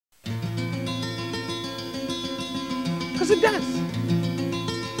Because it does.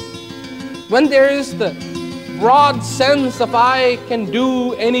 When there is the broad sense of I can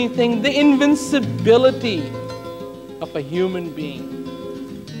do anything, the invincibility of a human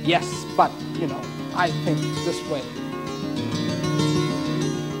being. Yes, but, I think this way.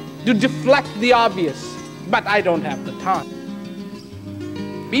 To deflect the obvious, but I don't have the time.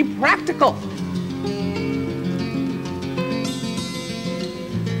 Be practical.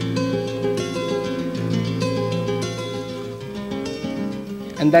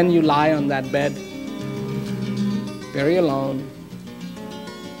 And then you lie on that bed, very alone,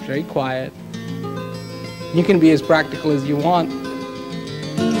 very quiet. You can be as practical as you want.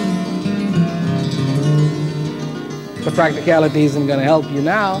 But practicality isn't going to help you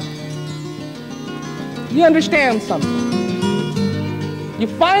now. You understand something. You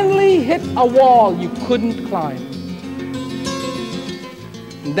finally hit a wall you couldn't climb.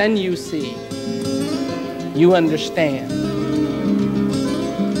 And then you see, you understand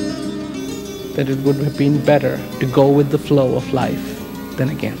that it would have been better to go with the flow of life than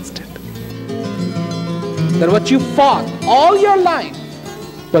against it. That what you fought all your life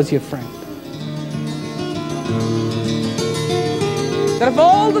was your friend. That of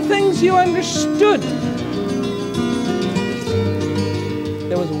all the things you understood,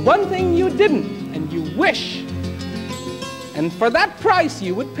 there was one thing you didn't, and you wish. And for that price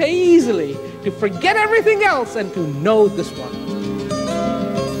you would pay easily to forget everything else and to know this one.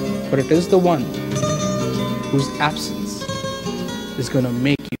 But it is the one whose absence is going to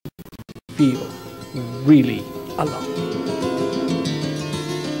make you feel really alone.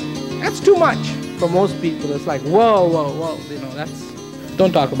 That's too much for most people. It's like, whoa, whoa, whoa.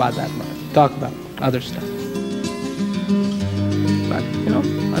 Don't talk about that much. Talk about other stuff. But,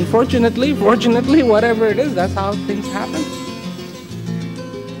 unfortunately, fortunately, whatever it is, that's how things happen.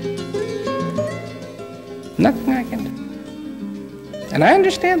 Nothing I can do. And I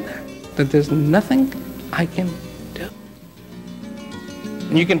understand that there's nothing I can do.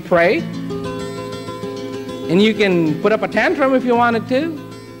 And you can pray, and you can put up a tantrum if you wanted to,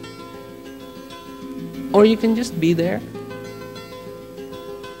 or you can just be there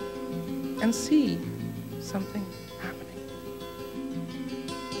and see something